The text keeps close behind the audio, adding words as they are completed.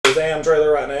Shazam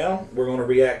trailer right now. We're going to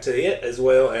react to it as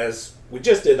well as we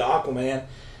just did the Aquaman.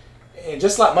 And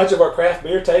just like much of our craft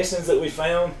beer tastings that we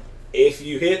found, if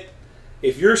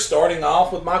you're starting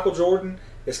off with Michael Jordan,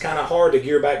 it's kind of hard to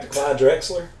gear back to Clyde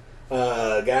Drexler.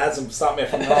 Guys, stop me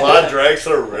if I'm wrong. Clyde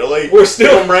Drexler, really? We're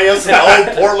still bringing some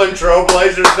old Portland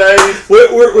Trailblazers days.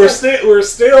 We're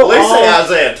still. At least say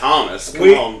Isaiah Thomas.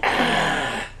 Come on.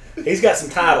 He's got some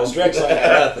titles. Drexler ain't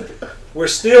got nothing. We're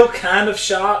still kind of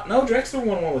shocked. No, Drexler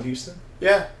won one with Houston.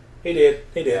 Yeah, he did.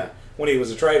 Yeah. When he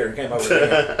was a trader and came over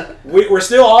here. We're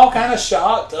still all kind of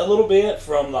shocked a little bit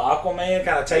from the Aquaman,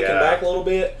 kind of taken back a little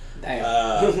bit.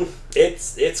 Damn.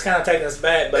 It's kind of taking us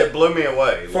back. But it blew me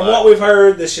away. From what we've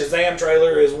heard, the Shazam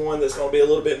trailer is one that's going to be a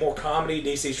little bit more comedy.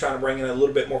 DC's trying to bring in a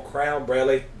little bit more crowd.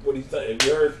 Bradley, what do you think? Have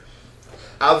you heard?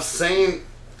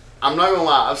 I'm not going to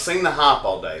lie, I've seen the hype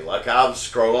all day. Like, I've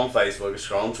scrolled on Facebook,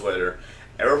 scrolled on Twitter.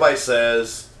 Everybody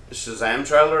says Shazam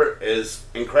trailer is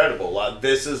incredible. Like,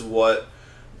 this is what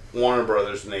Warner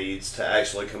Brothers needs to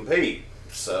actually compete.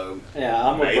 So yeah,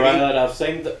 I'm with Brad. I've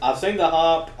seen the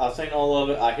hype. I've seen all of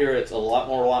it. I hear it's a lot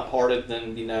more lighthearted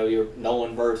than your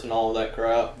Nolan verse and all of that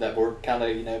crap that we're kind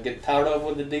of getting tired of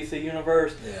with the DC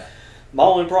universe. Yeah. My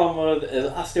only problem with it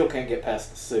is I still can't get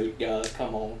past the suit, guys.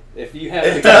 Come on, if you have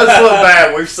it does look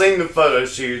bad. We've seen the photo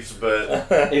shoots, but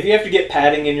if you have to get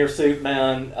padding in your suit,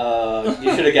 man,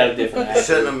 you should have got a different actor.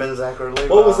 Shouldn't have been Zachary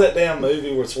Levi. What was that damn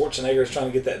movie where Schwarzenegger's trying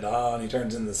to get that doll and he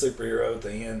turns into the superhero at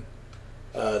the end?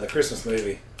 The Christmas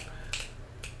movie.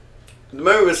 The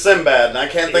movie was Sinbad, and I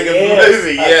can't think of the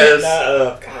movie. Yes.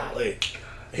 Golly.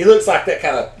 He looks like that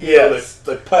kind of. Yes.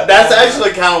 That's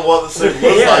actually kind of what the suit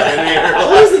looks like in here.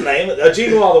 What is the name?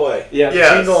 Jingle All the Way.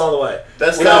 Yeah. Jingle All the Way.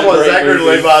 That's kind of what Zachary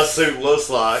Levi's suit looks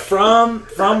like. From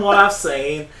what I've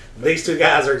seen, these two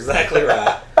guys are exactly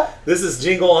right. This is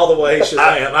Jingle All the Way,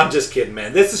 Shazam. I'm just kidding,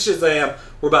 man. This is Shazam.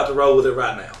 We're about to roll with it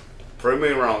right now. Prove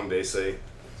me wrong, DC.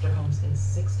 Their homes in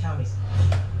 6 counties.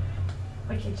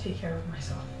 I can take care of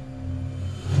myself.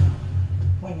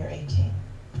 When you're 18,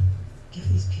 give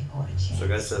these people a chance. So I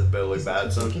guess that's Billy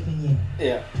Batson. Giving you.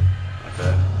 Yeah.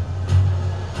 Okay.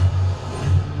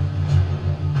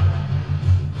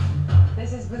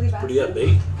 This is Billy Batson. Pretty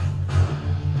upbeat.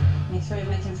 Make sure you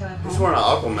make him feel at home. He's wearing an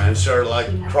Aquaman shirt, like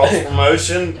cross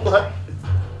promotion. It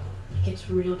gets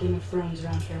real Game of Thrones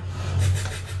around here.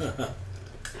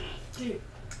 Dude.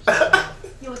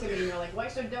 You look at me and you're like, why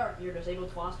so dark? You're a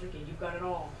disabled foster kid. You've got it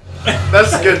all.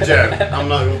 That's a good joke. I'm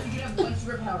not going to. If you could have one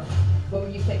superpower, what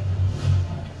would you pick?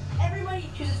 Everybody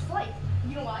chooses flight.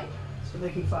 You know why? So they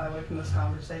can fly away from this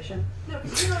conversation? No,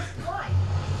 because you don't fly.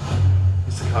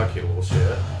 It's a cocky little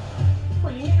shit.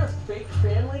 Well, you need your fake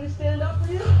family to stand up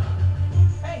for you?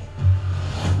 Hey.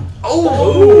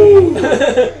 Oh!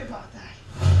 Sorry about that.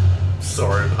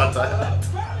 Sorry about that.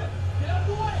 Get out of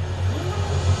the way!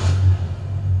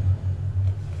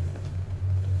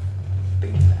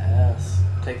 Beating ass,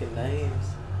 taking names.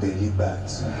 Billy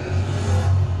Batson.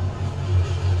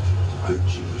 I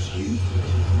choose you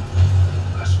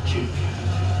as champion.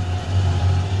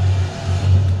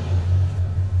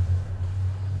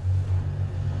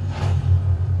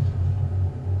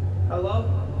 Hello?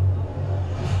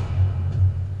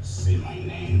 Say my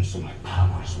name so my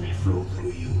powers may flow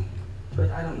through you.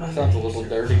 But I don't know. Sounds a little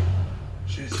dirty.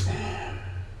 Shazam.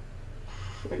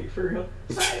 Are you for real?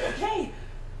 Sorry, okay.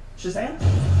 Shazam?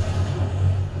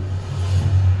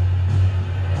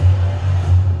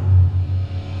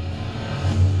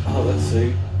 Oh, let's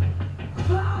see.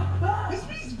 This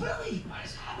means Billy! What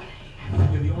is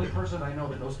happening? You're the only person I know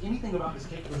that knows anything about this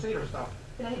Cape Crusader stuff.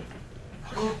 Hey.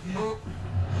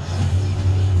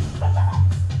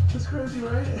 That's crazy,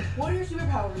 right? What are your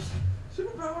superpowers?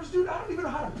 Superpowers, dude, I don't even know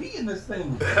how to be in this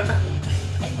thing. You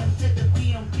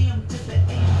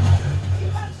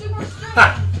have super strength.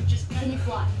 Can you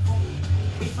fly?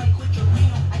 If I quit your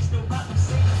meal, I still got my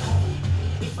home.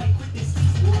 If I quit this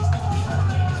season, I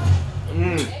still be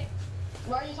okay?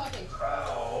 Why are you talking?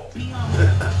 Sit down.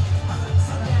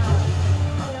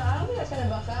 I don't think that's gonna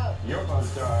buff out. Your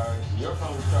phone's charged. Your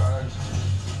phone's charged.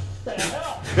 What the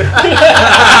hell?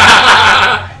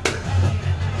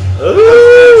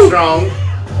 Ooh. Strong.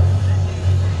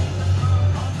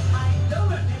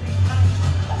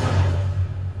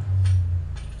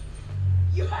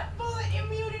 You have bullet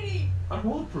immunity. I'm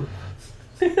bulletproof.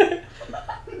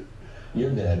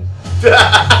 You're dead. Sorry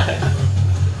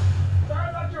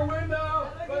about your window,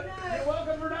 but you're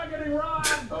welcome for not getting robbed.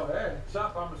 Oh, hey,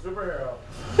 sup, I'm a superhero.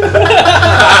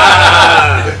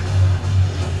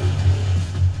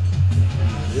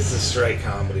 This is straight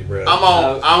comedy, bro. I'm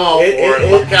all for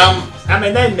it. Look, I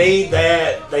mean, they need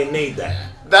that. They need that.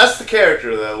 That's the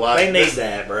character, though. Like, They need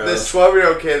that, bro. This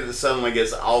 12-year-old kid that suddenly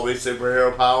gets all these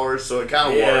superhero powers, so it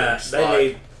kind of Yeah, works. they Like,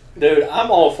 need. Dude, I'm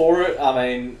all for it. I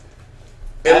mean,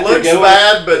 it after looks going-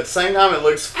 bad, but at the same time, it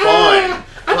looks fun.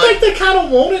 I think they kind of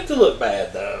want it to look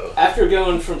bad, though. after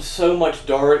going from so much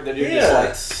dark that you're just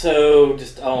Yeah. like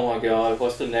just oh my god,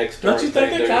 what's the next dark Don't you think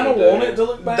thing they they're kind of gonna want do? it to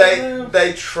look bad? now?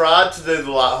 They tried to do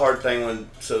the lighthearted thing with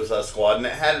Suicide Squad, and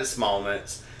it had its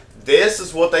moments. This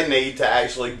is what they need to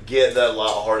actually get that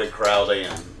lighthearted crowd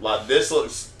in. Like, this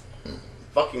looks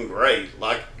fucking great.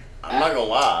 Like, I'm not gonna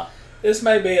lie. This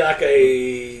may be like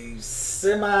a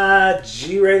semi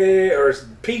G-rated or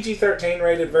PG-13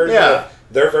 rated version Yeah. of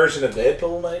their version of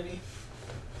Deadpool, maybe.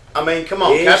 I mean, come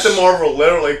on. Ish. Captain Marvel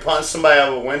literally punched somebody out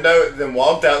of a window, then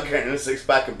walked out carrying a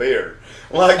 6-pack of beer.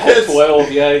 Like, At it's, 12,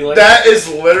 yeah. Like, that is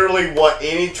literally what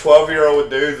any 12-year-old would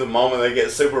do the moment they get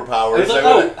superpowers. it's like,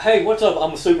 They would- oh, hey, what's up?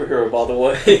 I'm a superhero, by the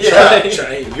way. Yeah.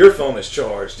 Train, your phone is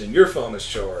charged, and your phone is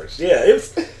charged. Yeah, it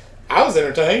was. I was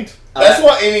entertained. That's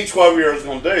what any 12-year-old's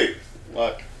gonna do.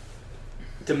 Like,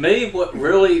 To me, what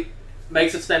really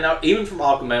makes it stand out, even from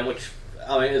Aquaman, which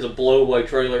I mean is a blowaway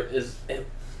trailer, is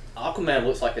Aquaman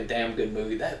looks like a damn good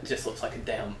movie. That just looks like a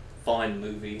damn fun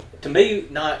movie. To me,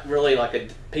 not really like a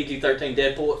PG-13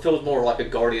 Deadpool. It feels more like a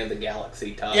Guardian of the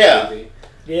Galaxy type movie.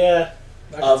 Yeah,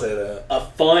 I can say that. A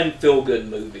fun, feel-good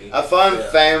movie. a fun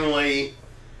Yeah. family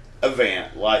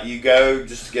event. Like, you go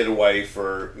just to get away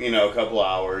for, a couple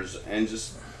hours and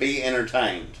just be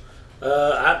entertained.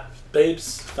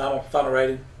 Babes, final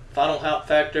rating. Final Hot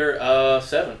Factor,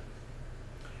 7.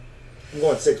 I'm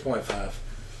going 6.5.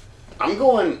 I'm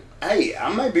going, hey,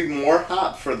 I may be more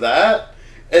hyped for that.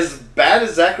 As bad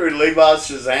as Zachary Levi's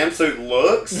Shazam suit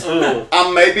looks, Ooh.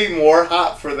 I may be more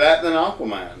hyped for that than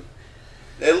Aquaman.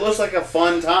 It looks like a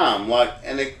fun time, like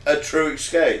a true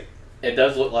escape. It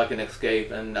does look like an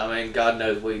escape, and I mean, God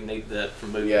knows we need that for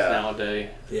movies Yeah. nowadays.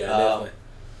 Yeah, definitely.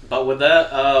 But with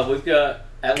that, we've got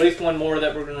at least one more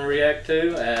that we're going to react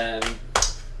to, and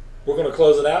We're going to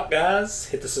close it out, guys.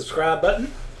 Hit the subscribe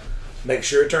button. Make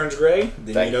sure it turns gray.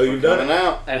 Then Thank you know for you've done coming it.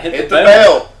 out. And hit Hit the the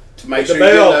bell. bell to make Hit the sure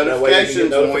you bell. get That way you can get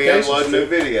notifications when we notifications upload a new too.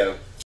 video.